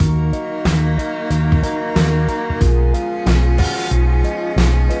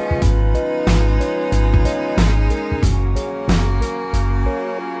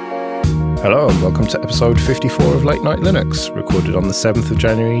welcome to episode 54 of Late Night Linux, recorded on the 7th of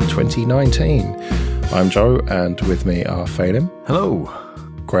January 2019. I'm Joe, and with me are Phelim. Hello.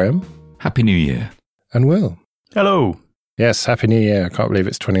 Graham. Happy New Year. And Will. Hello. Yes, Happy New Year. I can't believe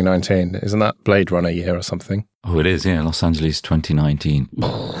it's 2019. Isn't that Blade Runner year or something? Oh, it is, yeah. Los Angeles 2019.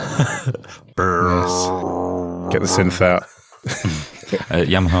 Yes. Get the synth out.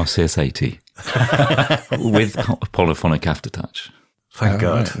 Yamaha CS80 with polyphonic aftertouch. Thank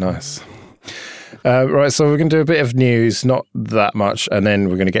God. Right, nice. Right, so we're going to do a bit of news, not that much, and then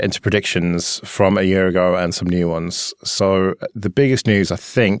we're going to get into predictions from a year ago and some new ones. So the biggest news, I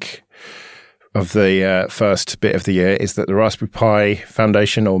think, of the first bit of the year is that the Raspberry Pi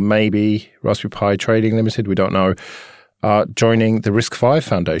Foundation, or maybe Raspberry Pi Trading Limited, we don't know, are joining the RISC-V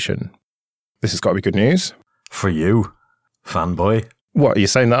Foundation. This has got to be good news. For you, fanboy. What, are you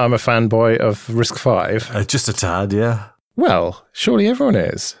saying that I'm a fanboy of RISC-V? Just a tad, yeah. Well, surely everyone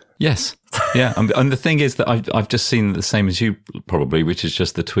is. Yes. Yeah. And the thing is that I've just seen the same as you probably, which is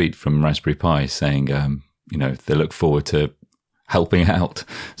just the tweet from Raspberry Pi saying, they look forward to helping out.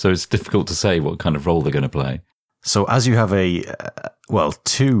 So it's difficult to say what kind of role they're going to play. So as you have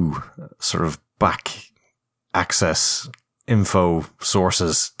two sort of back access info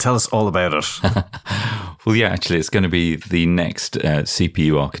sources, tell us all about it. Well, yeah, actually, it's going to be the next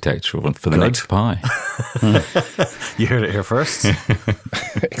CPU architecture for the next Pi. You heard it here first.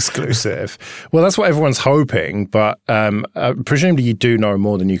 Exclusive. Well, that's what everyone's hoping, but presumably you do know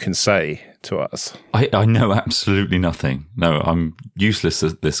more than you can say to us. I know absolutely nothing. No, I'm useless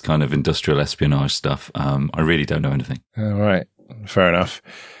at this kind of industrial espionage stuff. I really don't know anything. All right, fair enough.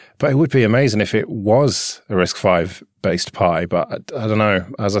 But it would be amazing if it was a RISC-V based Pi, but I don't know.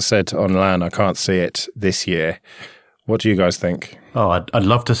 As I said on LAN, I can't see it this year. What do you guys think? Oh, I'd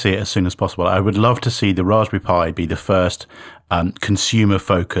love to see it as soon as possible. I would love to see the Raspberry Pi be the first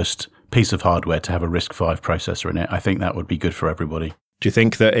consumer-focused piece of hardware to have a RISC-V processor in it. I think that would be good for everybody. Do you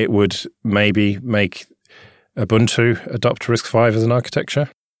think that it would maybe make Ubuntu adopt RISC-V as an architecture?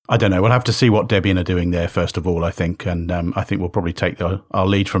 I don't know. We'll have to see what Debian are doing there first of all, I think. And I think we'll probably take our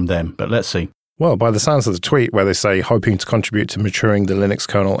lead from them. But let's see. Well, by the sounds of the tweet where they say, hoping to contribute to maturing the Linux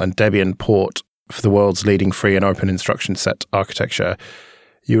kernel and Debian port for the world's leading free and open instruction set architecture,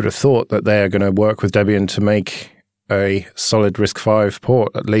 you would have thought that they are going to work with Debian to make a solid RISC-V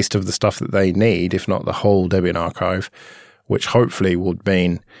port, at least of the stuff that they need, if not the whole Debian archive, which hopefully would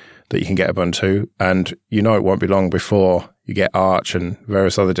mean that you can get Ubuntu. And it won't be long before you get Arch and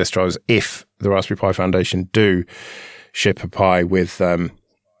various other distros if the Raspberry Pi Foundation do ship a Pi with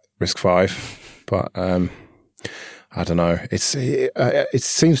RISC-V. But I don't know. It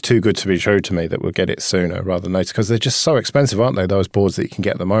seems too good to be true to me that we'll get it sooner rather than later, because they're just so expensive, aren't they, those boards that you can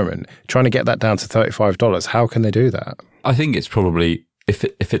get at the moment? Trying to get that down to $35, how can they do that? I think it's probably,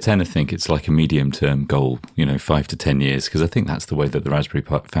 if it's anything, it's like a medium-term goal, 5 to 10 years, because I think that's the way that the Raspberry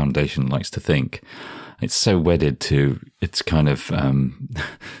Pi Foundation likes to think. It's so wedded to its kind of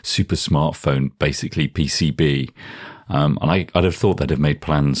super smartphone, basically PCB. And I'd have thought they'd have made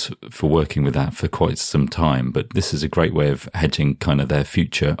plans for working with that for quite some time. But this is a great way of hedging kind of their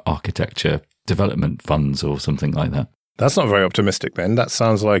future architecture development funds or something like that. That's not very optimistic then. That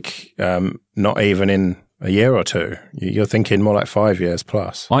sounds like not even in a year or two. You're thinking more like 5 years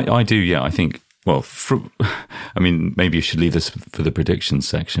plus. I do, yeah. I think, well, maybe you should leave this for the predictions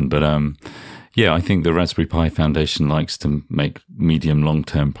section, but yeah, I think the Raspberry Pi Foundation likes to make medium,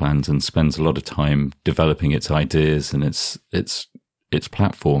 long-term plans and spends a lot of time developing its ideas and its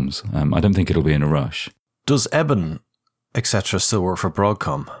platforms. I don't think it'll be in a rush. Does Eben, etc., still work for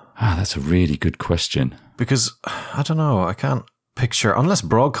Broadcom? That's a really good question. Because, I don't know, I can't picture, unless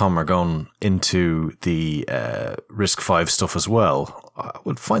Broadcom are going into the RISC-V stuff as well, I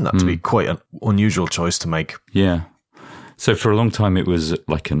would find that to be quite an unusual choice to make. Yeah. So for a long time, it was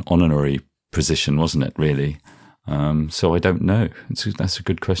like an honorary position, wasn't it, really? So I don't know. That's a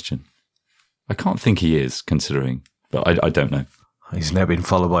good question. I can't think he is, considering, but I don't know. He's now been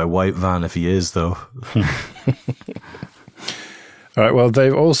followed by a white van if he is, though. All right, well,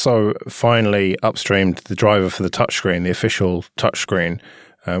 they've also finally upstreamed the driver for the touchscreen, the official touchscreen,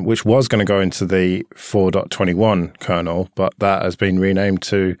 which was going to go into the 4.21 kernel, but that has been renamed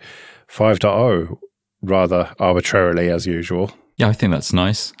to 5.0 rather arbitrarily, as usual. Yeah, I think that's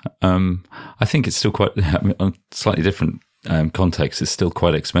nice. I think it's still quite a slightly different context. It's still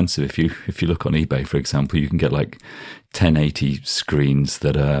quite expensive. If you look on eBay, for example, you can get like 1080 screens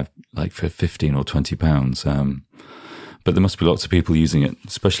that are like for £15 or £20. But there must be lots of people using it,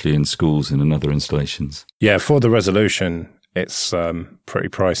 especially in schools and in other installations. Yeah, for the resolution, it's pretty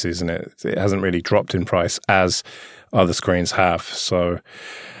pricey, isn't it? It hasn't really dropped in price as other screens have. So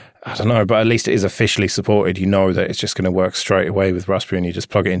I don't know, but at least it is officially supported. You know that it's just going to work straight away with Raspberry, and you just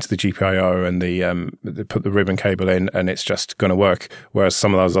plug it into the GPIO and they put the ribbon cable in, and it's just going to work. Whereas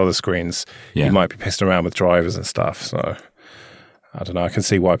some of those other screens, you might be pissing around with drivers and stuff. So I don't know. I can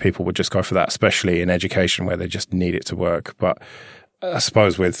see why people would just go for that, especially in education where they just need it to work. But I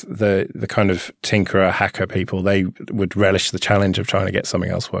suppose with the kind of tinkerer, hacker people, they would relish the challenge of trying to get something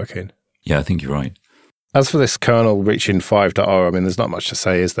else working. Yeah, I think you're right. As for this kernel reaching 5.0, I mean, there's not much to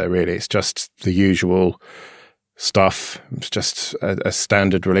say, is there really? It's just the usual stuff. It's just a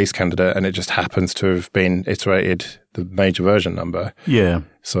standard release candidate, and it just happens to have been iterated the major version number. Yeah.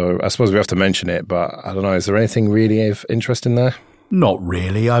 So I suppose we have to mention it, but I don't know, is there anything really of interest in there? Not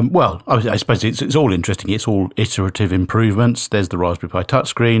really. Well, I suppose it's all interesting. It's all iterative improvements. There's the Raspberry Pi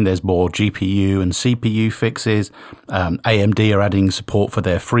touchscreen. There's more GPU and CPU fixes. AMD are adding support for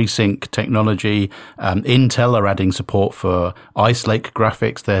their FreeSync technology. Intel are adding support for Ice Lake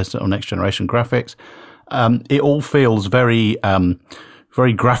graphics, their sort of next generation graphics. It all feels very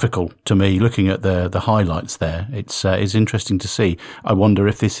graphical to me. Looking at the highlights there, it's interesting to see. I wonder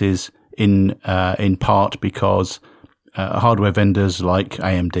if this is in part because hardware vendors like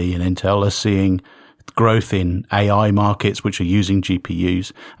AMD and Intel are seeing growth in AI markets, which are using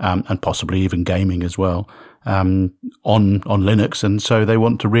GPUs, and possibly even gaming as well, on Linux. And so they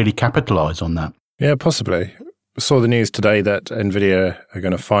want to really capitalize on that. Yeah, possibly. I saw the news today that NVIDIA are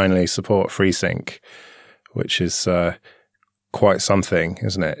going to finally support FreeSync, which is quite something,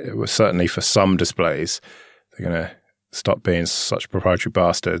 isn't it? It was certainly for some displays. They're going to stop being such proprietary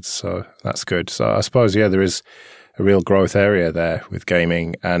bastards. So that's good. So I suppose, there is a real growth area there with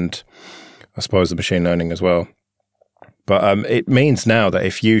gaming and I suppose the machine learning as well. But it means now that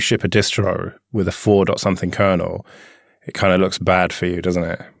if you ship a distro with a 4.something kernel, it kind of looks bad for you, doesn't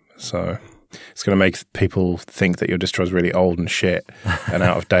it? So it's going to make people think that your distro is really old and shit and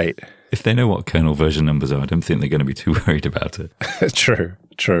out of date. If they know what kernel version numbers are, I don't think they're going to be too worried about it. True.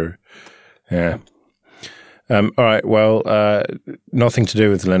 Yeah. All right. Well, nothing to do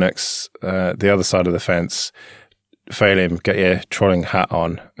with Linux. The other side of the fence. Phelim, get your trolling hat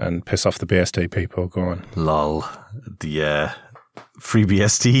on and piss off the BSD people. Go on. Lol. The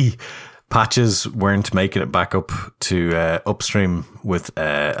FreeBSD patches weren't making it back up to upstream with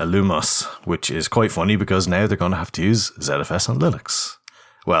Illumos, which is quite funny because now they're going to have to use ZFS on Linux.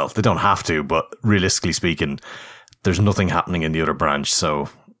 Well, they don't have to, but realistically speaking, there's nothing happening in the other branch. So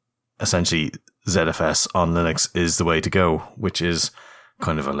essentially, ZFS on Linux is the way to go, which is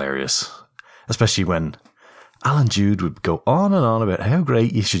kind of hilarious, especially when Alan Jude would go on and on about how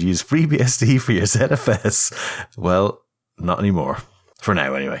great you should use FreeBSD for your ZFS. Well, not anymore. For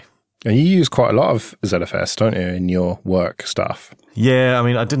now, anyway. And you use quite a lot of ZFS, don't you, in your work stuff? Yeah, I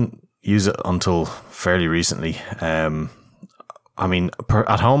mean, I didn't use it until fairly recently. I mean,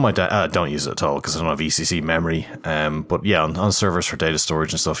 at home, I don't use it at all because I don't have ECC memory. But yeah, on servers for data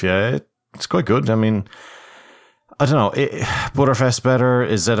storage and stuff, yeah, it's quite good. I mean, I don't know. Butterfest better?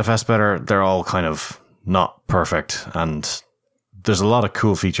 Is ZFS better? They're all kind of not perfect, and there's a lot of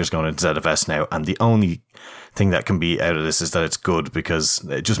cool features going into ZFS now, and the only thing that can be out of this is that it's good because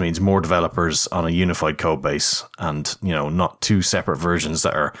it just means more developers on a unified code base and, not two separate versions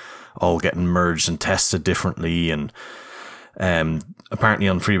that are all getting merged and tested differently. And apparently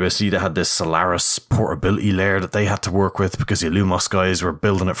on FreeBSD they had this Solaris portability layer that they had to work with because the Illumos guys were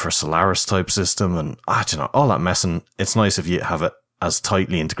building it for a Solaris type system, and all that messing. It's nice if you have it as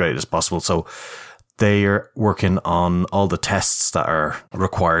tightly integrated as possible. So they're working on all the tests that are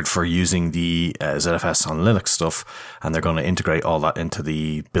required for using the ZFS on Linux stuff, and they're going to integrate all that into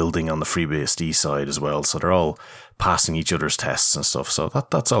the building on the FreeBSD side as well. So they're all passing each other's tests and stuff. So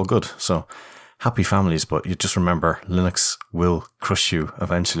that's all good. So happy families, but you just remember Linux will crush you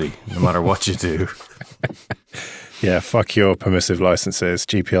eventually, no matter what you do. Yeah, fuck your permissive licenses.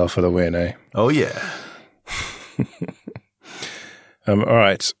 GPL for the win, eh? Oh, yeah. All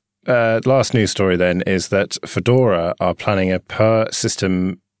right. Last news story then is that Fedora are planning a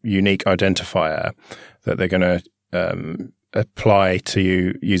per-system unique identifier that they're going to apply to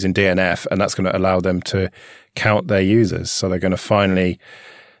you using DNF, and that's going to allow them to count their users. So they're going to finally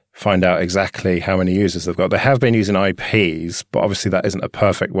find out exactly how many users they've got. They have been using IPs, but obviously that isn't a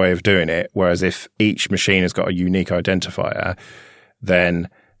perfect way of doing it. Whereas if each machine has got a unique identifier, then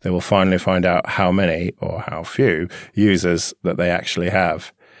they will finally find out how many or how few users that they actually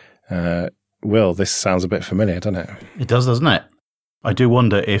have. Will, this sounds a bit familiar, doesn't it? It does, doesn't it? I do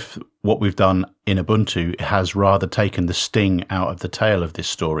wonder if what we've done in Ubuntu has rather taken the sting out of the tail of this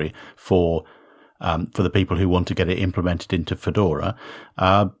story for the people who want to get it implemented into Fedora.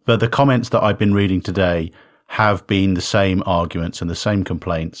 But the comments that I've been reading today have been the same arguments and the same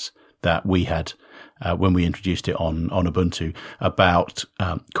complaints that we had when we introduced it on Ubuntu about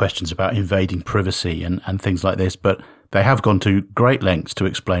questions about invading privacy and things like this. But they have gone to great lengths to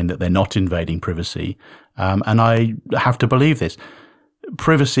explain that they're not invading privacy. And I have to believe this.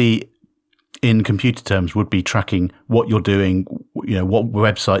 Privacy in computer terms would be tracking what you're doing, what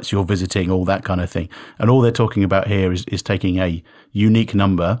websites you're visiting, all that kind of thing. And all they're talking about here is taking a unique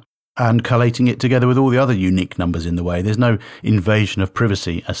number and collating it together with all the other unique numbers in the way. There's no invasion of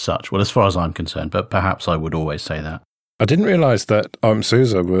privacy as such. Well, as far as I'm concerned, but perhaps I would always say that. I didn't realise that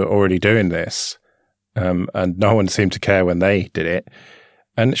OpenSUSE were already doing this, and no one seemed to care when they did it.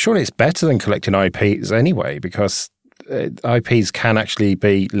 And surely it's better than collecting IPs anyway, because IPs can actually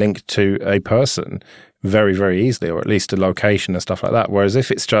be linked to a person very, very easily, or at least a location and stuff like that. Whereas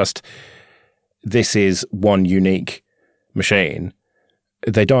if it's just, this is one unique machine,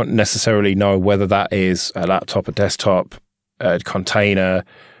 they don't necessarily know whether that is a laptop, a desktop, a container,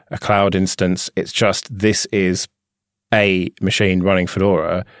 a cloud instance. It's just, this is a machine running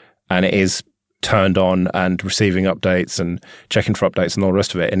Fedora, and it is turned on and receiving updates and checking for updates and all the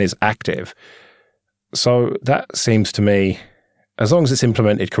rest of it, and is active. So that seems to me, as long as it's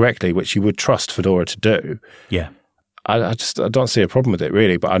implemented correctly, which you would trust Fedora to do, yeah, I don't see a problem with it,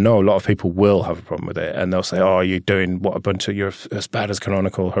 really. But I know a lot of people will have a problem with it, and they'll say, "Oh, you're doing what Ubuntu? You're as bad as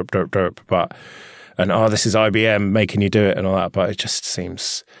Canonical, herp derp derp." But this is IBM making you do it and all that. But it just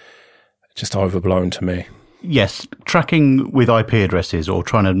seems just overblown to me. Yes, tracking with IP addresses or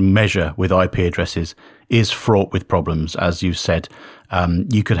trying to measure with IP addresses is fraught with problems, as you said.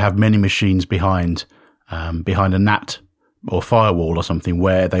 You could have many machines behind a NAT or firewall or something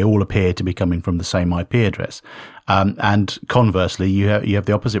where they all appear to be coming from the same IP address. And conversely, you have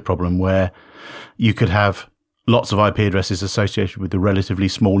the opposite problem where you could have lots of IP addresses associated with a relatively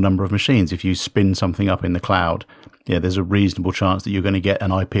small number of machines. If you spin something up in the cloud, there's a reasonable chance that you're going to get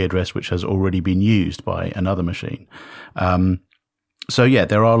an IP address which has already been used by another machine. So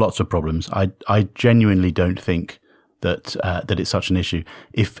there are lots of problems. I genuinely don't think that it's such an issue.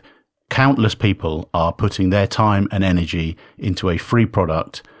 If countless people are putting their time and energy into a free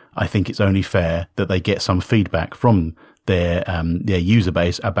product, I think it's only fair that they get some feedback from their user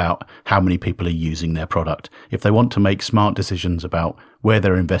base about how many people are using their product. If they want to make smart decisions about where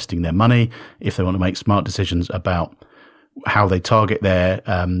they're investing their money, if they want to make smart decisions about how they target their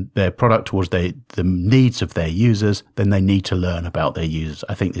product towards the needs of their users, then they need to learn about their users.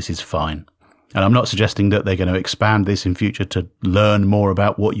 I think this is fine. And I'm not suggesting that they're going to expand this in future to learn more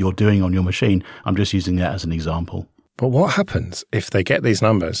about what you're doing on your machine. I'm just using that as an example. But what happens if they get these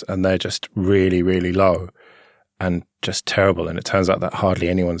numbers and they're just really, really low and just terrible, and it turns out that hardly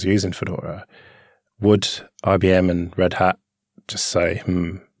anyone's using Fedora? Would IBM and Red Hat just say,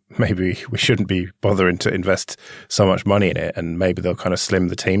 maybe we shouldn't be bothering to invest so much money in it, and maybe they'll kind of slim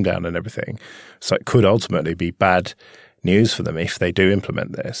the team down and everything? So it could ultimately be bad news for them if they do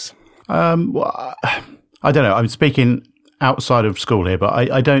implement this. Well, I don't know. I'm speaking outside of school here, but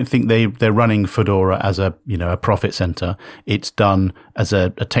I don't think they're running Fedora as a profit center. It's done as a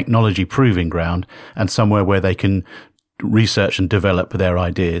technology proving ground and somewhere where they can research and develop their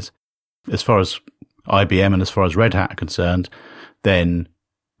ideas. As far as IBM and as far as Red Hat are concerned, then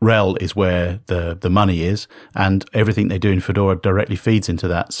RHEL is where the money is, and everything they do in Fedora directly feeds into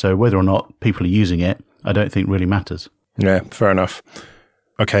that. So whether or not people are using it, I don't think really matters. Yeah, fair enough.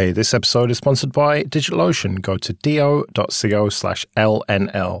 Okay, this episode is sponsored by DigitalOcean. Go to do.co/LNL.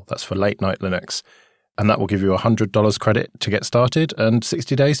 That's for Late Night Linux. And that will give you $100 credit to get started and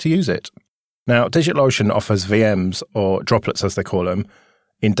 60 days to use it. Now, DigitalOcean offers VMs, or droplets as they call them,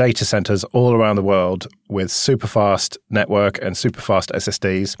 in data centers all around the world with super fast network and super fast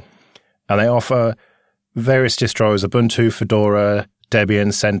SSDs. And they offer various distros: Ubuntu, Fedora,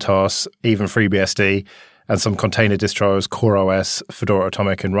 Debian, CentOS, even FreeBSD, and some container distros, CoreOS, Fedora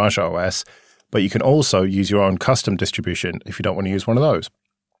Atomic, and RajOS. But you can also use your own custom distribution if you don't want to use one of those.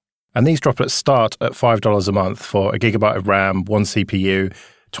 And these droplets start at $5 a month for a gigabyte of RAM, 1 CPU,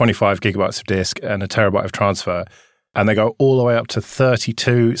 25 gigabytes of disk, and a terabyte of transfer. And they go all the way up to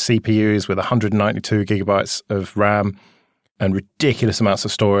 32 CPUs with 192 gigabytes of RAM and ridiculous amounts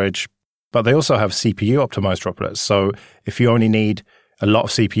of storage. But they also have CPU-optimized droplets. So if you only need a lot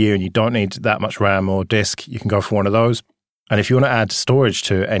of CPU and you don't need that much RAM or disk, you can go for one of those. And if you want to add storage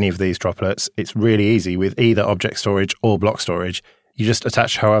to any of these droplets, it's really easy with either object storage or block storage. You just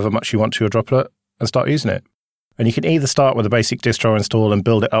attach however much you want to your droplet and start using it. And you can either start with a basic distro install and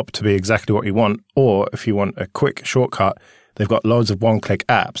build it up to be exactly what you want, or if you want a quick shortcut, they've got loads of one-click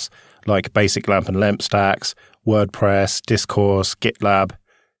apps like Basic Lamp and Lamp Stacks, WordPress, Discourse, GitLab.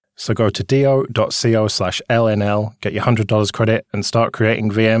 So go to do.co/LNL, get your $100 credit, and start creating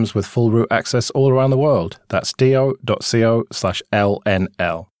VMs with full root access all around the world. That's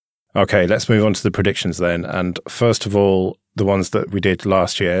do.co/LNL. Okay, let's move on to the predictions then. And first of all, the ones that we did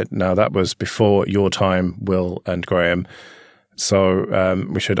last year. Now, that was before your time, Will and Graham. So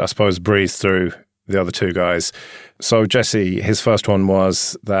we should, I suppose, breeze through the other two guys. So Jesse, his first one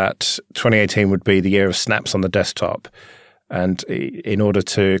was that 2018 would be the year of snaps on the desktop. And in order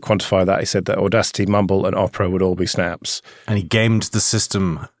to quantify that, he said that Audacity, Mumble, and Opera would all be snaps. And he gamed the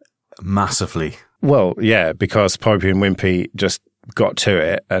system massively. Well, yeah, because Popey and Wimpy just got to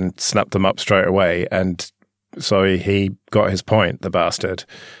it and snapped them up straight away. And so he got his point, the bastard.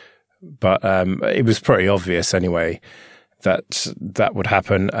 But it was pretty obvious anyway that that would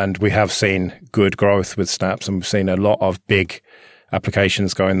happen. And we have seen good growth with snaps, and we've seen a lot of big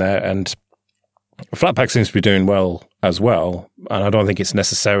applications going there. And Flatpak seems to be doing well as well, and I don't think it's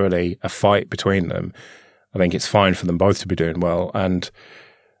necessarily a fight between them. I think it's fine for them both to be doing well, and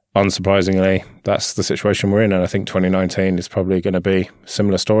unsurprisingly, that's the situation we're in, and I think 2019 is probably going to be a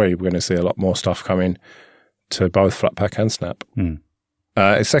similar story. We're going to see a lot more stuff coming to both Flatpak and Snap.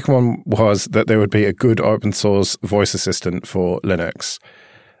 His second one was that there would be a good open source voice assistant for Linux,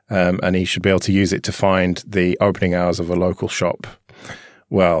 and he should be able to use it to find the opening hours of a local shop.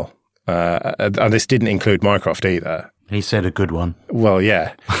 Well, and this didn't include Mycroft either. He said a good one. Well,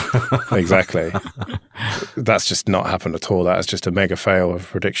 yeah, exactly. That's just not happened at all. That's just a mega fail of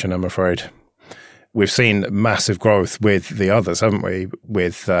prediction, I'm afraid. We've seen massive growth with the others, haven't we?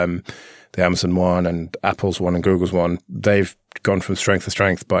 With the Amazon one and Apple's one and Google's one. They've gone from strength to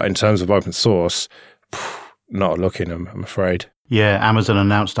strength. But in terms of open source, not looking, I'm afraid. Yeah, Amazon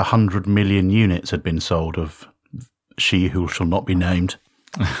announced 100 million units had been sold of She Who Shall Not Be Named.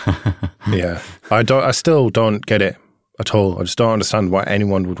 Yeah, I still don't get it at all. I just don't understand why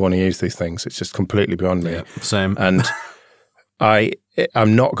anyone would want to use these things. It's just completely beyond me. Yeah, same. And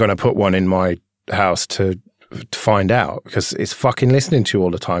I'm not going to put one in my house to find out, because it's fucking listening to you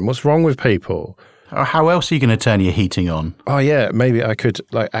all the time. What's wrong with people? How else are you going to turn your heating on? Oh yeah, maybe I could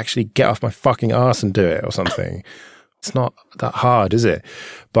actually get off my fucking arse and do it or something. It's not that hard, is it?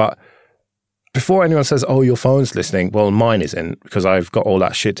 But before anyone says, oh, your phone's listening, well, mine isn't, because I've got all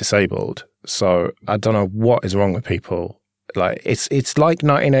that shit disabled. So I don't know what is wrong with people. It's like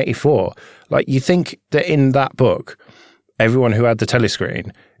 1984. You think that in that book, everyone who had the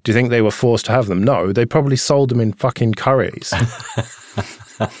telescreen, do you think they were forced to have them? No, they probably sold them in fucking curries.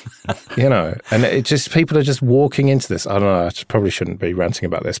 And it just, people are just walking into this. I don't know, I probably shouldn't be ranting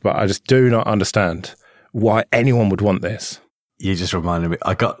about this, but I just do not understand why anyone would want this. You just reminded me.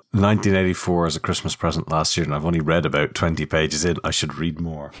 I got 1984 as a Christmas present last year, and I've only read about 20 pages in. I should read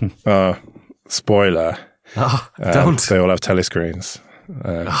more. Spoiler. Don't. They all have telescreens.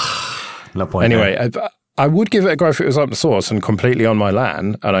 No point. Anyway, I would give it a go if it was open source and completely on my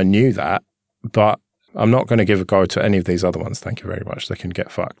LAN, and I knew that, but I'm not going to give a go to any of these other ones. Thank you very much. They can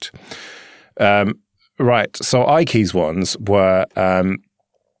get fucked. Right. So iKey's ones were...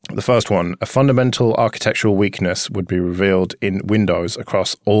 the first one, a fundamental architectural weakness would be revealed in Windows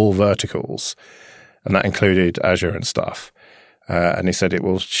across all verticals, and that included Azure and stuff. And he said it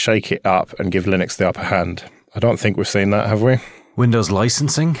will shake it up and give Linux the upper hand. I don't think we've seen that, have we? Windows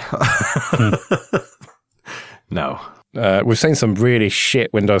licensing? No. We've seen some really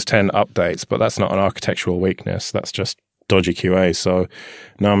shit Windows 10 updates, but that's not an architectural weakness. That's just dodgy QA. So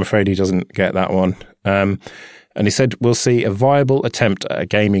no, I'm afraid he doesn't get that one. And he said, we'll see a viable attempt at a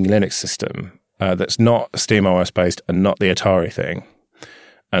gaming Linux system that's not SteamOS based and not the Atari thing.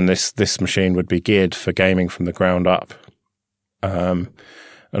 And this machine would be geared for gaming from the ground up. And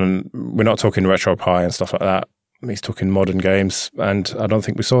we're not talking RetroPie and stuff like that. He's talking modern games. And I don't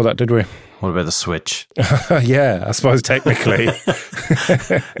think we saw that, did we? What about the Switch? Yeah, I suppose technically.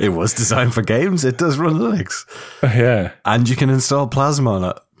 It was designed for games. It does run Linux. Yeah. And you can install Plasma on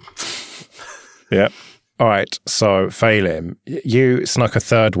it. Yeah. All right, so fail him. You snuck a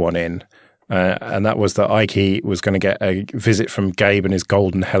third one in, and that was that iKey was going to get a visit from Gabe and his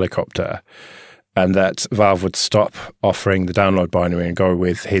golden helicopter, and that Valve would stop offering the download binary and go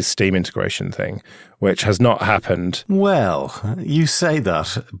with his Steam integration thing, which has not happened. Well, you say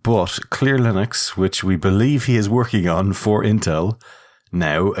that, but Clear Linux, which we believe he is working on for Intel,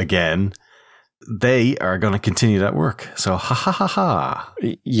 now, again, they are going to continue that work. So, ha ha ha ha.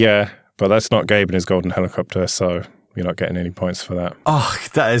 Yeah. But that's not Gabe and his golden helicopter, so you're not getting any points for that. Oh,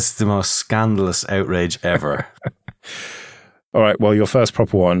 that is the most scandalous outrage ever. All right, well, your first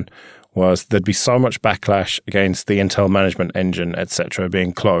proper one was there'd be so much backlash against the Intel management engine, etc.,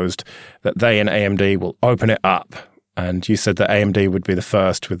 being closed that they and AMD will open it up and you said that AMD would be the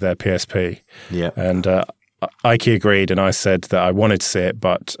first with their PSP. Yeah. And Ike agreed, and I said that I wanted to see it,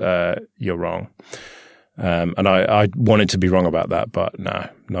 but you're wrong. And I wanted to be wrong about that, but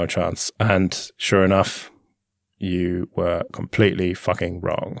no chance. And sure enough, you were completely fucking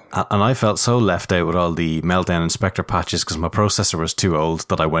wrong. And I felt so left out with all the Meltdown Inspector patches because my processor was too old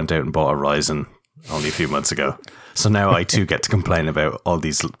that I went out and bought a Ryzen only a few months ago. So now I too get to complain about all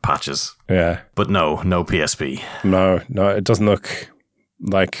these patches. Yeah. But no PSP. No, it doesn't look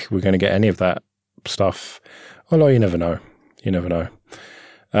like we're going to get any of that stuff. Although you never know.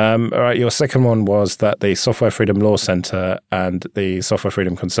 All right, your second one was that the Software Freedom Law Centre and the Software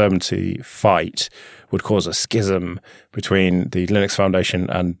Freedom Conservancy fight would cause a schism between the Linux Foundation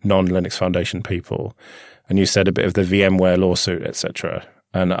and non-Linux Foundation people. And you said a bit of the VMware lawsuit, etc.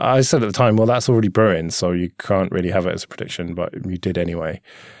 And I said at the time, well, that's already brewing, so you can't really have it as a prediction, but you did anyway.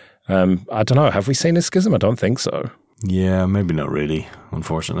 I don't know, have we seen a schism? I don't think so. Yeah, maybe not really,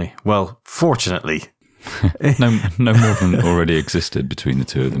 unfortunately. Well, fortunately. no more than already existed between the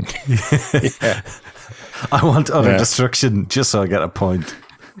two of them. Yeah. I want utter destruction just so I get a point.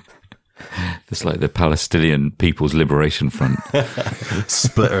 It's like the Palestinian People's Liberation Front.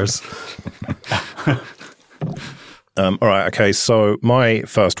 Splitters. All right, okay, so my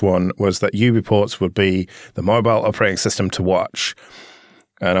first one was that UBports would be the mobile operating system to watch.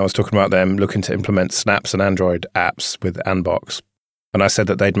 And I was talking about them looking to implement Snaps and Android apps with Anbox. And I said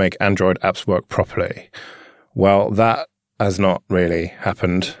that they'd make Android apps work properly. Well, that has not really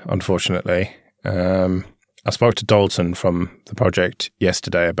happened, unfortunately. I spoke to Dalton from the project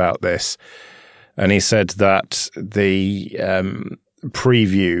yesterday about this, and he said that the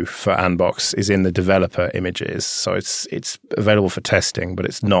preview for Anbox is in the developer images, so it's available for testing, but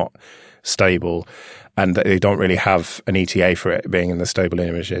it's not stable, and that they don't really have an ETA for it being in the stable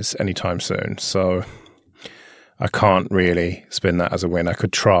images anytime soon. So I can't really spin that as a win. I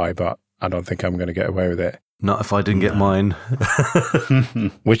could try, but I don't think I'm going to get away with it. Not if I didn't get mine.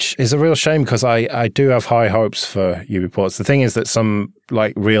 Which is a real shame because I do have high hopes for UBports. The thing is that some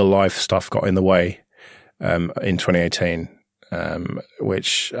like real life stuff got in the way in 2018,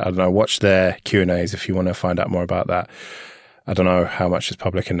 which, I don't know, watch their Q&As if you want to find out more about that. I don't know how much is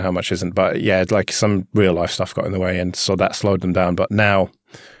public and how much isn't, but yeah, like some real life stuff got in the way, and so that slowed them down. But now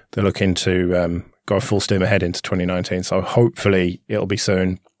they're looking to go full steam ahead into 2019, so hopefully it'll be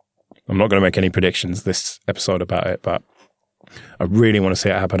soon. I'm not going to make any predictions this episode about it, but I really want to see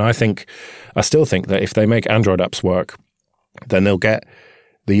it happen. I still think that if they make Android apps work, then they'll get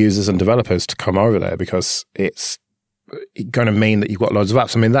the users and developers to come over there because it's going to mean that you've got loads of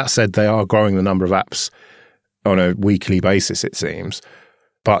apps. I mean, that said, they are growing the number of apps on a weekly basis, it seems.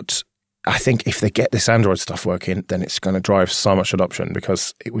 But I think if they get this Android stuff working, then it's going to drive so much adoption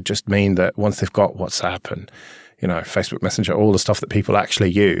because it would just mean that once they've got WhatsApp and, Facebook Messenger, all the stuff that people actually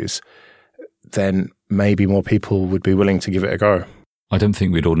use, then maybe more people would be willing to give it a go. I don't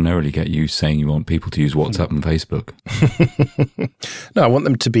think we'd ordinarily get you saying you want people to use WhatsApp and Facebook. No, I want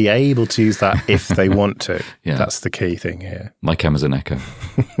them to be able to use that if they want to. Yeah. That's the key thing here. Like Amazon Echo.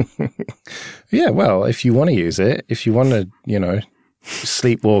 Yeah, well, if you want to use it, if you want to,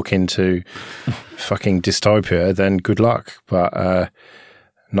 sleepwalk into fucking dystopia, then good luck. But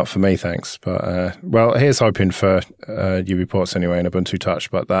not for me, thanks. But, well, here's hoping for UBports anyway in Ubuntu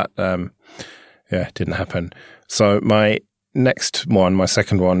Touch, but that, didn't happen. So my next one, my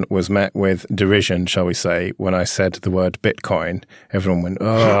second one, was met with derision, shall we say, when I said the word Bitcoin. Everyone went,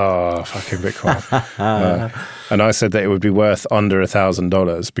 oh, fucking Bitcoin. And I said that it would be worth under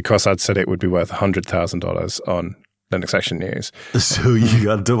 $1,000 because I'd said it would be worth $100,000 on Linux Action News. So you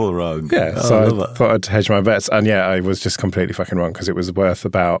got double wrong. Yeah, so I thought I'd hedge my bets. And yeah, I was just completely fucking wrong because it was worth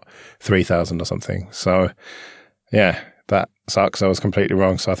about 3,000 or something. So yeah, that sucks. I was completely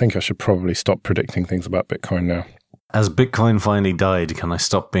wrong. So I think I should probably stop predicting things about Bitcoin now. As Bitcoin finally died, can I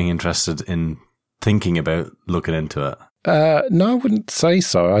stop being interested in thinking about looking into it? No, I wouldn't say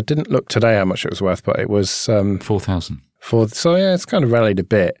so. I didn't look today how much it was worth, but it was 4,000. So yeah, it's kind of rallied a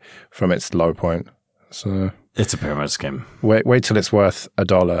bit from its low point. So it's a pyramid scheme. Wait till it's worth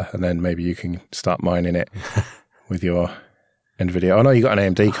 $1, and then maybe you can start mining it with your NVIDIA. Oh no, you got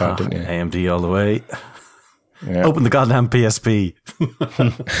an AMD card, didn't you? AMD all the way. Yeah. Open the goddamn PSP.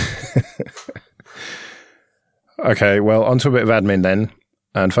 Okay, well, onto a bit of admin then.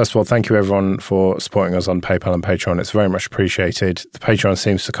 And first of all, thank you everyone for supporting us on PayPal and Patreon. It's very much appreciated. The Patreon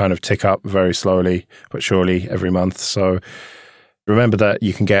seems to kind of tick up very slowly, but surely every month. So remember that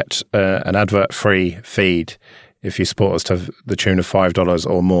you can get an advert-free feed if you support us to the tune of $5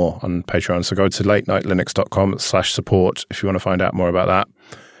 or more on Patreon. So go to latenightlinux.com/support if you want to find out more about that.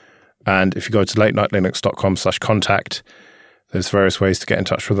 And if you go to latenightlinux.com/contact, there's various ways to get in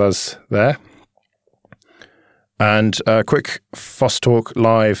touch with us there. And a quick FOSS Talk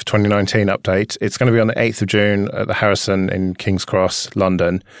Live 2019 update. It's going to be on the 8th of June at the Harrison in King's Cross,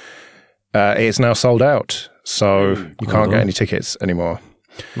 London. It's now sold out, so you can't get any tickets anymore.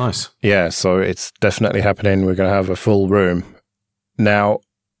 Nice. Yeah, so it's definitely happening. We're going to have a full room. Now,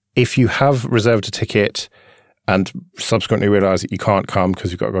 if you have reserved a ticket and subsequently realise that you can't come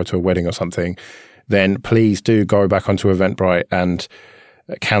because you've got to go to a wedding or something, then please do go back onto Eventbrite and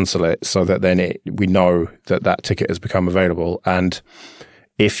cancel it so that then we know that that ticket has become available. And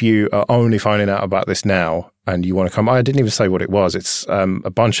if you are only finding out about this now and you want to come, I didn't even say what it was. It's a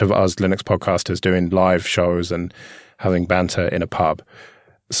bunch of us Linux podcasters doing live shows and having banter in a pub.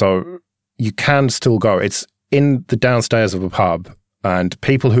 So you can still go. It's in the downstairs of a pub, and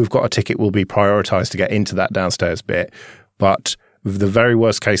people who've got a ticket will be prioritized to get into that downstairs bit. But the very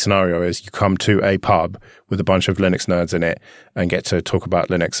worst case scenario is you come to a pub with a bunch of Linux nerds in it and get to talk about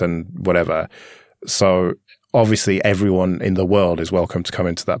Linux and whatever. So obviously everyone in the world is welcome to come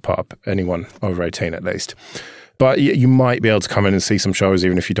into that pub, anyone over 18 at least. But you might be able to come in and see some shows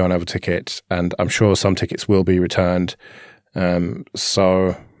even if you don't have a ticket, and I'm sure some tickets will be returned.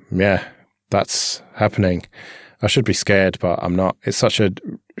 So yeah, that's happening. I should be scared, but I'm not. It's such a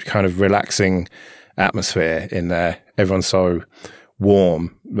kind of relaxing atmosphere in there. Everyone's so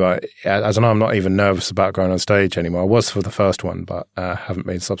warm. But I don't know, I'm not even nervous about going on stage anymore. I was for the first one, but haven't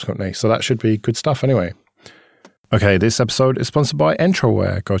been subsequently. So that should be good stuff anyway. Okay, this episode is sponsored by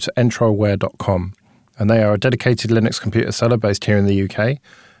Entroware. Go to entroware.com. And they are a dedicated Linux computer seller based here in the UK.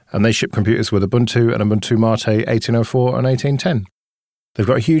 And they ship computers with Ubuntu and Ubuntu Mate 1804 and 1810. They've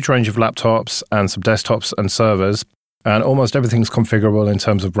got a huge range of laptops and some desktops and servers, and almost everything's configurable in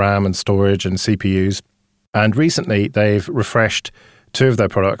terms of RAM and storage and CPUs. And recently, they've refreshed two of their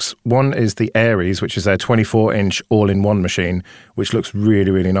products. One is the Aries, which is their 24-inch all-in-one machine, which looks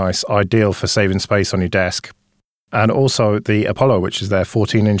really, really nice, ideal for saving space on your desk. And also the Apollo, which is their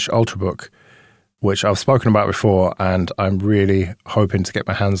 14-inch Ultrabook, which I've spoken about before, and I'm really hoping to get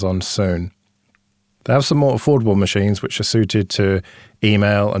my hands on soon. They have some more affordable machines which are suited to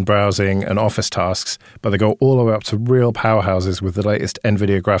email and browsing and office tasks, but they go all the way up to real powerhouses with the latest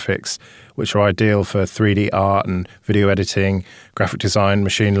NVIDIA graphics, which are ideal for 3D art and video editing, graphic design,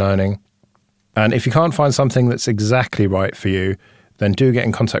 machine learning. And if you can't find something that's exactly right for you, then do get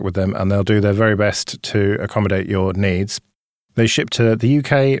in contact with them and they'll do their very best to accommodate your needs. They ship to the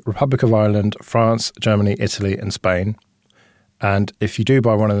UK, Republic of Ireland, France, Germany, Italy, and Spain. And if you do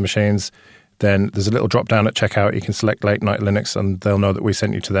buy one of the machines, then there's a little drop down at checkout. You can select Late Night Linux and they'll know that we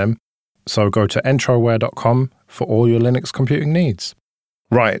sent you to them. So go to entroware.com for all your Linux computing needs.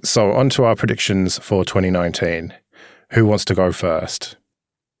 Right, so on to our predictions for 2019. Who wants to go first?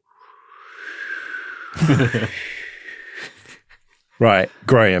 Right,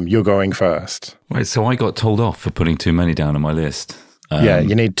 Graham, you're going first. Right, so I got told off for putting too many down on my list. Yeah,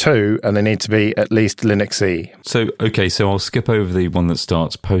 you need two, and they need to be at least Linux-y. So I'll skip over the one that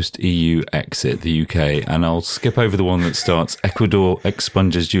starts post-EU exit, the UK, and I'll skip over the one that starts Ecuador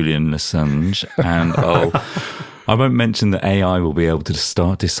expunges Julian Assange, and I won't mention that AI will be able to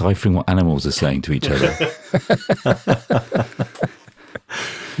start deciphering what animals are saying to each other.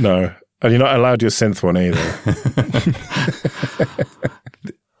 No, and you're not allowed your synth one either.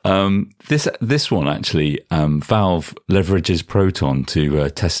 This one actually, Valve leverages Proton to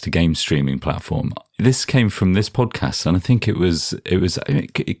test a game streaming platform. This came from this podcast, and I think it was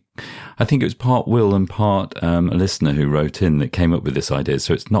part Will and part a listener who wrote in that came up with this idea.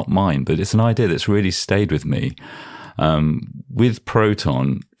 So it's not mine, but it's an idea that's really stayed with me. With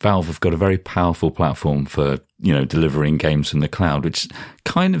Proton, Valve have got a very powerful platform for delivering games from the cloud, which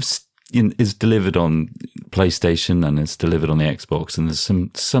kind of is delivered on PlayStation and it's delivered on the Xbox, and there's some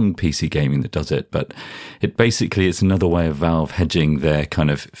PC gaming that does it, but it's another way of Valve hedging their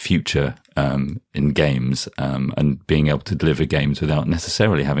kind of future in games and being able to deliver games without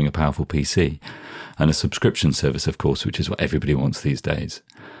necessarily having a powerful PC, and a subscription service, of course, which is what everybody wants these days.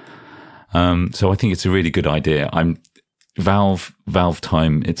 So I think it's a really good idea. Valve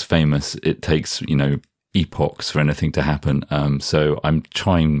time, it's famous. It takes epochs for anything to happen. So I'm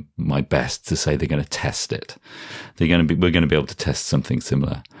trying my best to say they're going to test it. We're going to be able to test something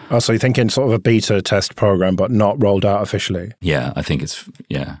similar. Oh, so you're thinking sort of a beta test program, but not rolled out officially? Yeah, I think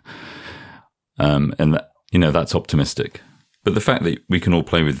and that's optimistic. But the fact that we can all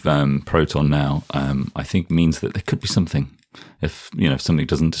play with Proton now, I think means that there could be something if something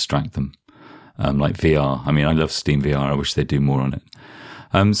doesn't distract them, like VR. I mean, I love Steam VR. I wish they'd do more on it.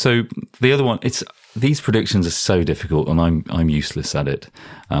 So the other one, these predictions are so difficult, and I'm useless at it.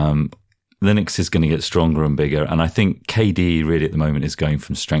 Linux is going to get stronger and bigger, and I think KDE really at the moment is going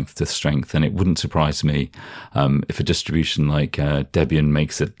from strength to strength, and it wouldn't surprise me if a distribution like Debian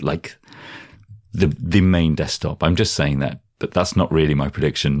makes it like the main desktop. I'm just saying that, but that's not really my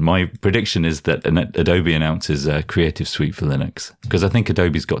prediction. My prediction is that Adobe announces a Creative Suite for Linux, because I think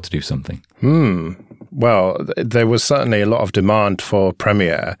Adobe's got to do something. Well, there was certainly a lot of demand for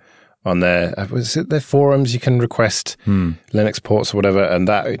Premiere on their forums. You can request Linux ports or whatever, and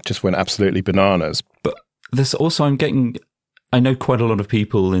that just went absolutely bananas. But there's also, I know quite a lot of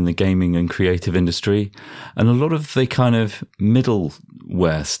people in the gaming and creative industry, and a lot of the kind of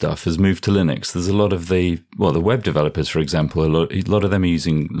middleware stuff has moved to Linux. There's a lot of the web developers, for example, a lot of them are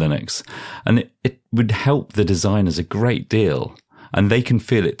using Linux, and it would help the designers a great deal. And they can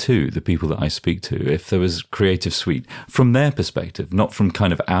feel it too, the people that I speak to, if there was Creative Suite, from their perspective, not from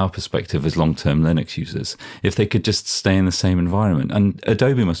kind of our perspective as long-term Linux users, if they could just stay in the same environment. And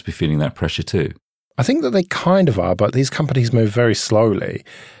Adobe must be feeling that pressure too. I think that they kind of are, but these companies move very slowly,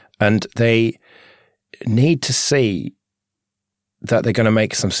 and they need to see that they're going to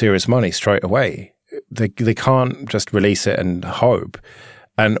make some serious money straight away. They can't just release it and hope.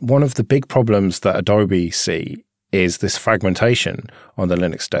 And one of the big problems that Adobe see is this fragmentation on the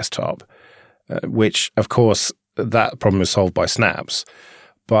Linux desktop, which, of course, that problem is solved by snaps.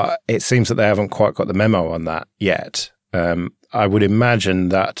 But it seems that they haven't quite got the memo on that yet. I would imagine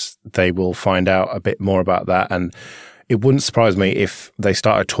that they will find out a bit more about that. And it wouldn't surprise me if they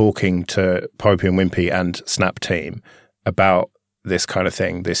started talking to Popey and Wimpy and Snap Team about this kind of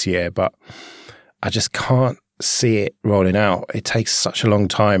thing this year. But I just can't see it rolling out. It takes such a long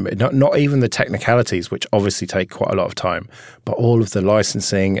time. Not even the technicalities, which obviously take quite a lot of time, but all of the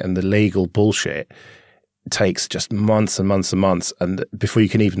licensing and the legal bullshit takes just months and months and months, and before you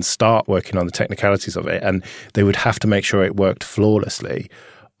can even start working on the technicalities of it. And they would have to make sure it worked flawlessly,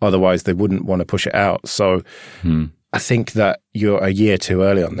 otherwise they wouldn't want to push it out. So I think that you're a year too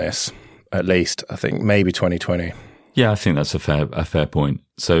early on this, at least. I think maybe 2020. Yeah, I think that's a fair point.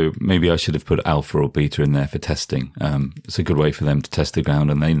 So maybe I should have put alpha or beta in there for testing. It's a good way for them to test the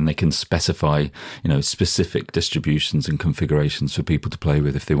ground, and then they can specify, specific distributions and configurations for people to play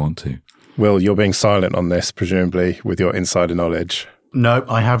with if they want to. Will, you're being silent on this, presumably, with your insider knowledge. No,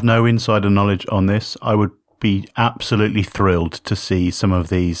 I have no insider knowledge on this. I would be absolutely thrilled to see some of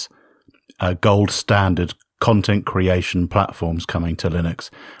these gold standard content creation platforms coming to Linux.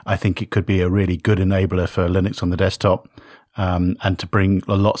 I think it could be a really good enabler for Linux on the desktop, and to bring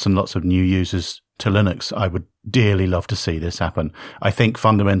lots and lots of new users to Linux. I would dearly love to see this happen. I think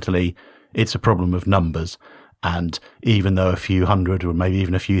fundamentally it's a problem of numbers. And even though a few hundred or maybe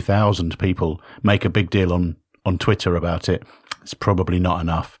even a few thousand people make a big deal on Twitter about it, it's probably not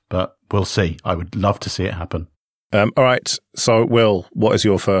enough. But we'll see. I would love to see it happen. All right. So, Will, what is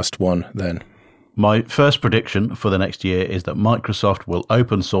your first one then? My first prediction for the next year is that Microsoft will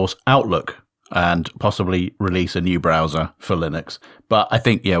open source Outlook and possibly release a new browser for Linux. But I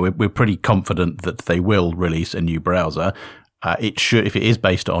think, we're pretty confident that they will release a new browser. It should, if it is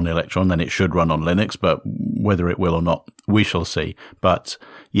based on Electron, then it should run on Linux, but whether it will or not, we shall see. But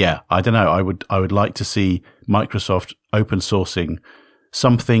I don't know. I would like to see Microsoft open sourcing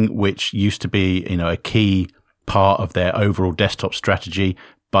something which used to be, a key part of their overall desktop strategy,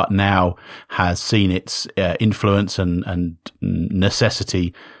 but now has seen its influence and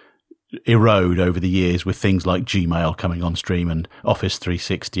necessity erode over the years with things like Gmail coming on stream and Office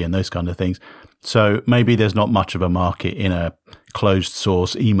 360 and those kind of things. So maybe there's not much of a market in a closed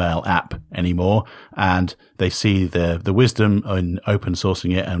source email app anymore, and they see the wisdom in open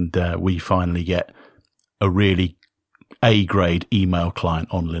sourcing it, and we finally get a really A-grade email client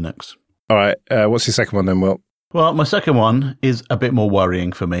on Linux. All right. What's your second one then, Will? Well, my second one is a bit more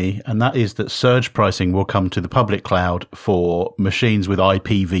worrying for me, and that is that surge pricing will come to the public cloud for machines with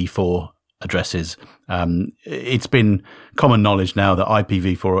IPv4 addresses. It's been common knowledge now that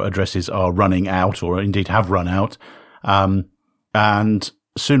IPv4 addresses are running out, or indeed have run out. And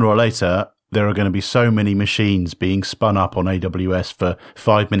sooner or later, there are going to be so many machines being spun up on AWS for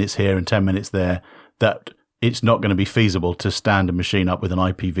 5 minutes here and 10 minutes there that it's not going to be feasible to stand a machine up with an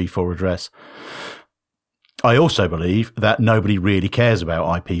IPv4 address. I also believe that nobody really cares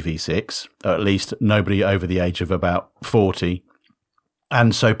about IPv6, or at least nobody over the age of about 40.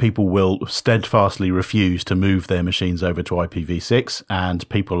 And so people will steadfastly refuse to move their machines over to IPv6, and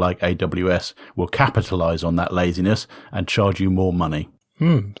people like AWS will capitalize on that laziness and charge you more money.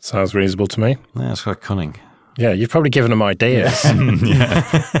 Sounds reasonable to me. Yeah, it's quite cunning. Yeah, you've probably given them ideas.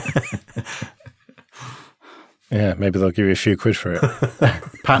 Yeah, maybe they'll give you a few quid for it.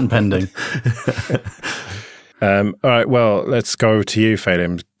 Patent pending. All right, well, let's go to you,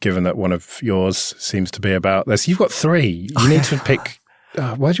 Phelim, given that one of yours seems to be about this. You've got 3. You need to pick...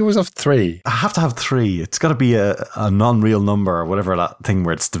 why do you always have 3? I have to have 3. It's got to be a non-real number or whatever, that thing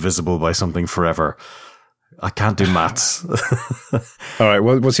where it's divisible by something forever. I can't do maths. All right,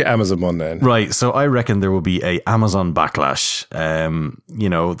 well, what's your Amazon one then? Right, so I reckon there will be a Amazon backlash.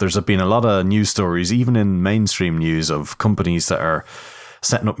 There's been a lot of news stories, even in mainstream news, of companies that are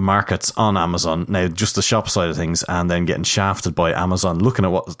setting up markets on Amazon. Now, just the shop side of things, and then getting shafted by Amazon, looking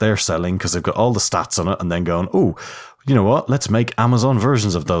at what they're selling because they've got all the stats on it, and then going, oh, you know what? Let's make Amazon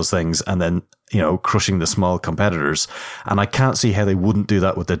versions of those things, and then, crushing the small competitors. And I can't see how they wouldn't do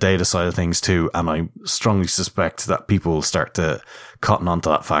that with the data side of things too. And I strongly suspect that people will start to cotton onto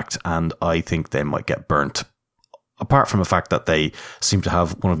that fact, and I think they might get burnt. Apart from the fact that they seem to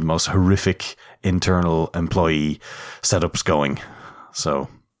have one of the most horrific internal employee setups going. So,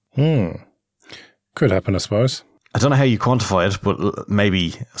 could happen, I suppose. I don't know how you quantify it, but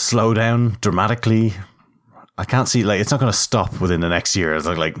maybe slow down dramatically. I can't see, it's not going to stop within the next year. It's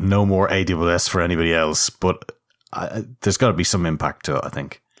like no more AWS for anybody else, but there's got to be some impact to it, I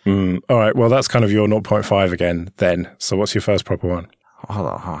think. All right, well, that's kind of your 0.5 again then. So what's your first proper one?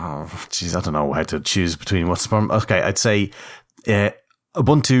 Jeez, I don't know how to choose between what's... Okay, I'd say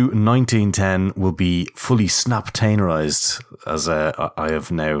Ubuntu 19.10 will be fully snaptainerized, as I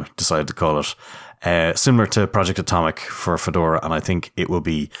have now decided to call it. Similar to Project Atomic for Fedora, and I think it will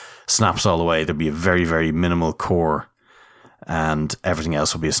be snaps all the way. There'll be a very, very minimal core, and everything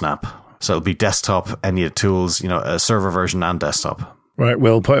else will be a snap. So it'll be desktop, any of the tools, a server version and desktop. Right,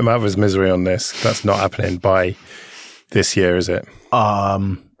 we'll put him out of his misery on this. That's not happening by this year, is it?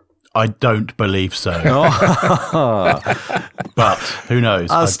 I don't believe so. But who knows?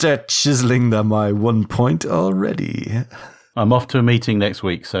 I'll start chiseling them my 1 point already. I'm off to a meeting next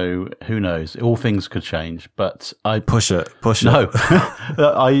week, so who knows? All things could change, but I... Push it. No.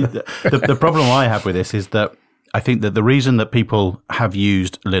 The problem I have with this is that I think that the reason that people have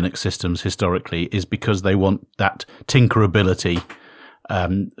used Linux systems historically is because they want that tinkerability,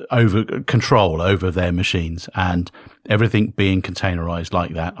 over control over their machines, and everything being containerized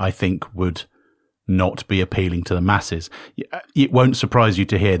like that, I think would not be appealing to the masses. It won't surprise you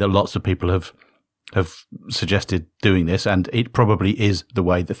to hear that lots of people have suggested doing this, and it probably is the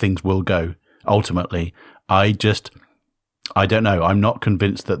way that things will go ultimately. I don't know. I'm not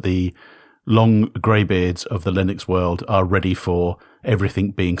convinced that the long greybeards of the Linux world are ready for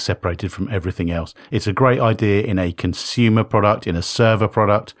everything being separated from everything else. It's a great idea in a consumer product, in a server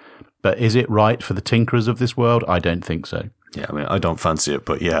product, but is it right for the tinkerers of this world? I don't think so. Yeah, I mean, I don't fancy it,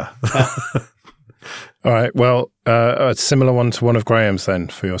 but yeah. All right, well, a similar one to one of Graham's then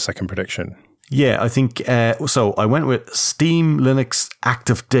for your second prediction. Yeah, I think, so I went with Steam Linux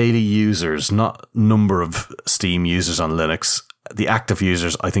active daily users, not number of Steam users on Linux. The active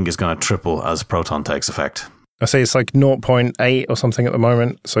users, I think, is going to triple as Proton takes effect. I say it's like 0.8 or something at the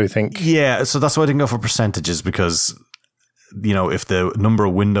moment. So you think... Yeah, so that's why I didn't go for percentages, because, if the number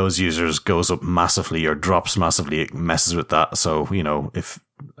of Windows users goes up massively or drops massively, it messes with that. So, if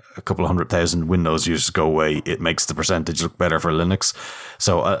a couple of 100,000 Windows users go away, it makes the percentage look better for Linux.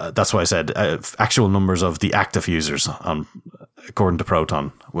 So that's why I said actual numbers of the active users, according to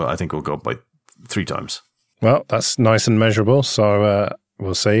Proton, well, I think will go up by 3 times. Well, that's nice and measurable, so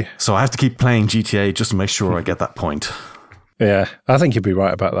we'll see. So I have to keep playing GTA just to make sure I get that point. Yeah, I think you'd be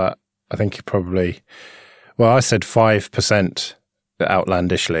right about that. I think you probably... Well, I said 5%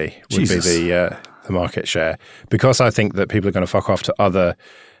 outlandishly would be the market share, because I think that people are going to fuck off to other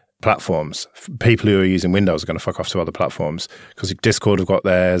platforms. People who are using Windows are going to fuck off to other platforms, because Discord have got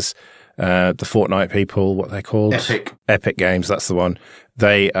theirs. The Fortnite people, what they're called? Epic Games, that's the one.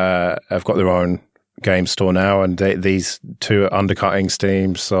 They have got their own game store now, and these two are undercutting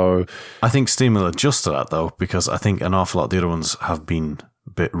Steam. So I think Steam will adjust to that, though, because I think an awful lot of the other ones have been a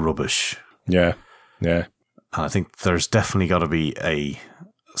bit rubbish. Yeah. And I think there's definitely got to be a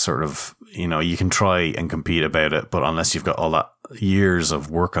sort of, you can try and compete about it, but unless you've got all that years of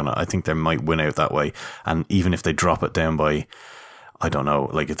work on it, I think they might win out that way. And even if they drop it down by, I don't know,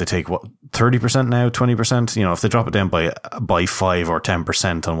 like if they take 30% now, 20%, if they drop it down by 5 or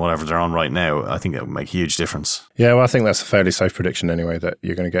 10% on whatever they're on right now, I think it would make a huge difference. Yeah, well, I think that's a fairly safe prediction anyway, that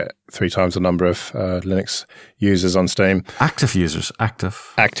you're going to get 3 times the number of Linux users on Steam. Active users.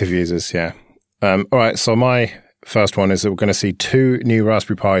 Active users, yeah. All right, so my first one is that we're going to see 2 new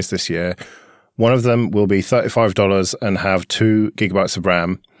Raspberry Pis this year. One of them will be $35 and have 2 gigabytes of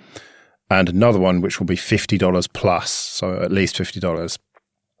RAM, and another one which will be $50 plus, so at least $50,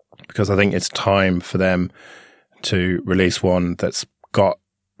 because I think it's time for them to release one that's got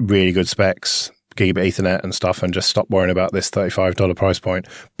really good specs, gigabit Ethernet and stuff and just stop worrying about this $35 price point.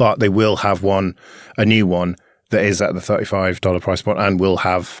 But they will have a new one that is at the $35 price point and will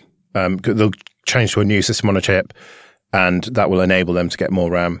have, they'll change to a new system on a chip, and that will enable them to get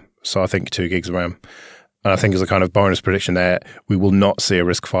more RAM. So I think 2 gigs of RAM. And I think as a kind of bonus prediction there, we will not see a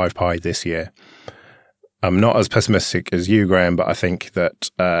RISC-V Pi this year. I'm not as pessimistic as you, Graham, but I think that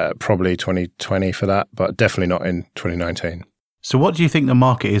probably 2020 for that, but definitely not in 2019. So what do you think the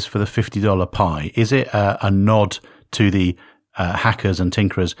market is for the $50 Pi? Is it a nod to the hackers and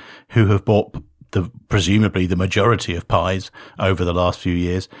tinkerers who have bought presumably the majority of Pis over the last few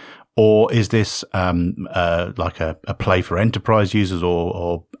years? Or is this like a play for enterprise users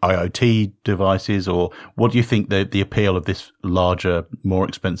or IoT devices? Or what do you think the appeal of this larger, more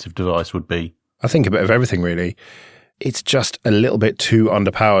expensive device would be? I think a bit of everything, really. It's just a little bit too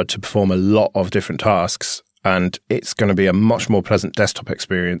underpowered to perform a lot of different tasks. And it's going to be a much more pleasant desktop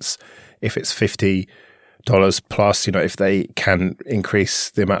experience if it's $50 plus, if they can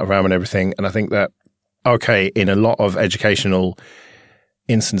increase the amount of RAM and everything. And I think that, okay, in a lot of educational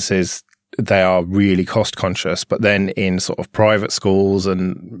instances, they are really cost conscious. But then in sort of private schools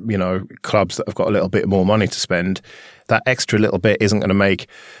and, clubs that have got a little bit more money to spend, that extra little bit isn't going to make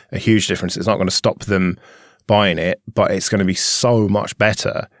a huge difference. It's not going to stop them buying it, but it's going to be so much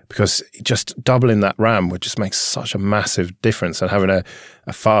better because just doubling that RAM would just make such a massive difference. And having a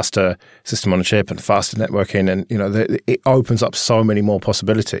faster system on a chip and faster networking, and it opens up so many more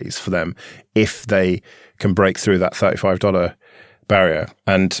possibilities for them if they can break through that $35 barrier.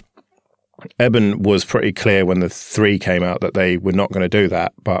 And Eben was pretty clear when the 3 came out that they were not going to do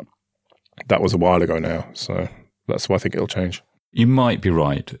that, but that was a while ago now. So that's why I think it'll change. You might be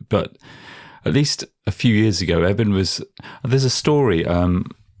right, but at least a few years ago, there's a story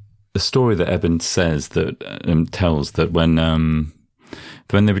that Eben says that tells that when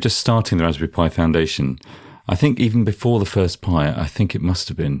they were just starting the Raspberry Pi Foundation, I think even before the first Pi, I think it must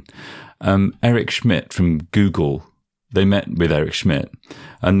have been, Eric Schmidt from Google, they met with Eric Schmidt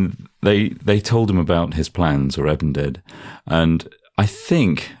and they told him about his plans, or Eben did. And I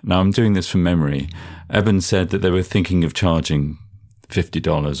think, now I'm doing this from memory, Eben said that they were thinking of charging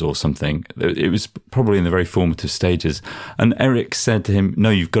 $50 or something. It was probably in the very formative stages. And Eric said to him, no,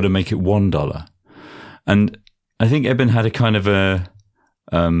 you've got to make it $1. And I think Eben had a kind of a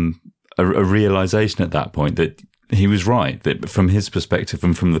realization at that point that he was right, that from his perspective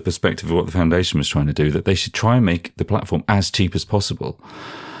and from the perspective of what the foundation was trying to do, that they should try and make the platform as cheap as possible.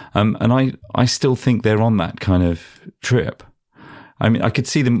 And I still think they're on that kind of trip. I mean, I could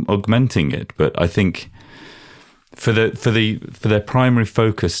see them augmenting it, but I think for their primary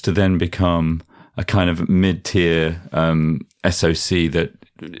focus to then become a kind of mid-tier SoC that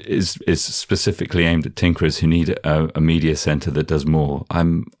is specifically aimed at tinkerers who need a media center that does more,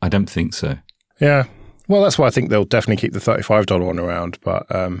 I don't think so. Yeah, well, that's why I think they'll definitely keep the $35 one around. But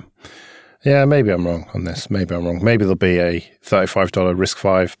yeah, maybe I'm wrong on this. Maybe I'm wrong. Maybe there'll be a $35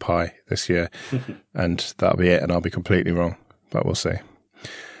 RISC-V Pi this year, and that'll be it, and I'll be completely wrong. But we'll see.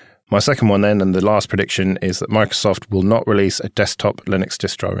 My second one then, and the last prediction, is that Microsoft will not release a desktop Linux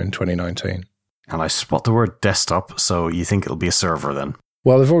distro in 2019. And I spot the word desktop, so you think it'll be a server then?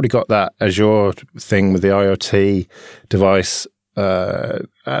 Well, they've already got that Azure thing with the IoT device.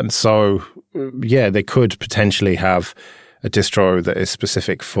 And so, yeah, they could potentially have a distro that is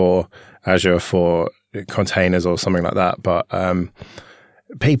specific for Azure for containers or something like that. But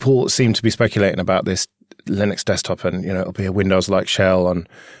people seem to be speculating about this Linux desktop, and it'll be a Windows-like shell on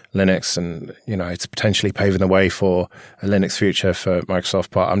Linux, and it's potentially paving the way for a Linux future for Microsoft.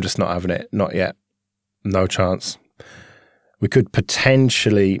 But I'm just not having it, not yet. No chance. We could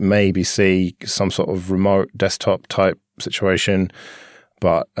potentially maybe see some sort of remote desktop type situation,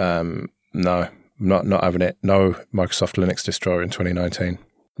 but no, not having it. No Microsoft Linux distro in 2019.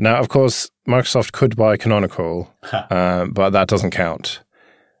 Now, of course, Microsoft could buy Canonical, but that doesn't count.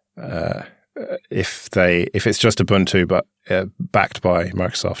 If it's just Ubuntu but backed by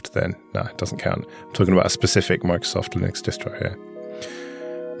Microsoft, then no, it doesn't count. I'm talking about a specific Microsoft Linux distro here.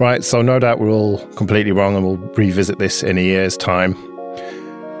 Right, so no doubt we're all completely wrong, and we'll revisit this in a year's time.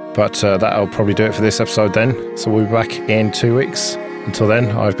 But that'll probably do it for this episode then. So we'll be back in 2 weeks. Until then,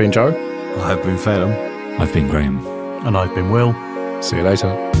 I've been Joe. I've been Phelim. I've been Graham. And I've been Will. See you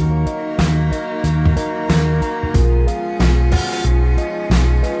later.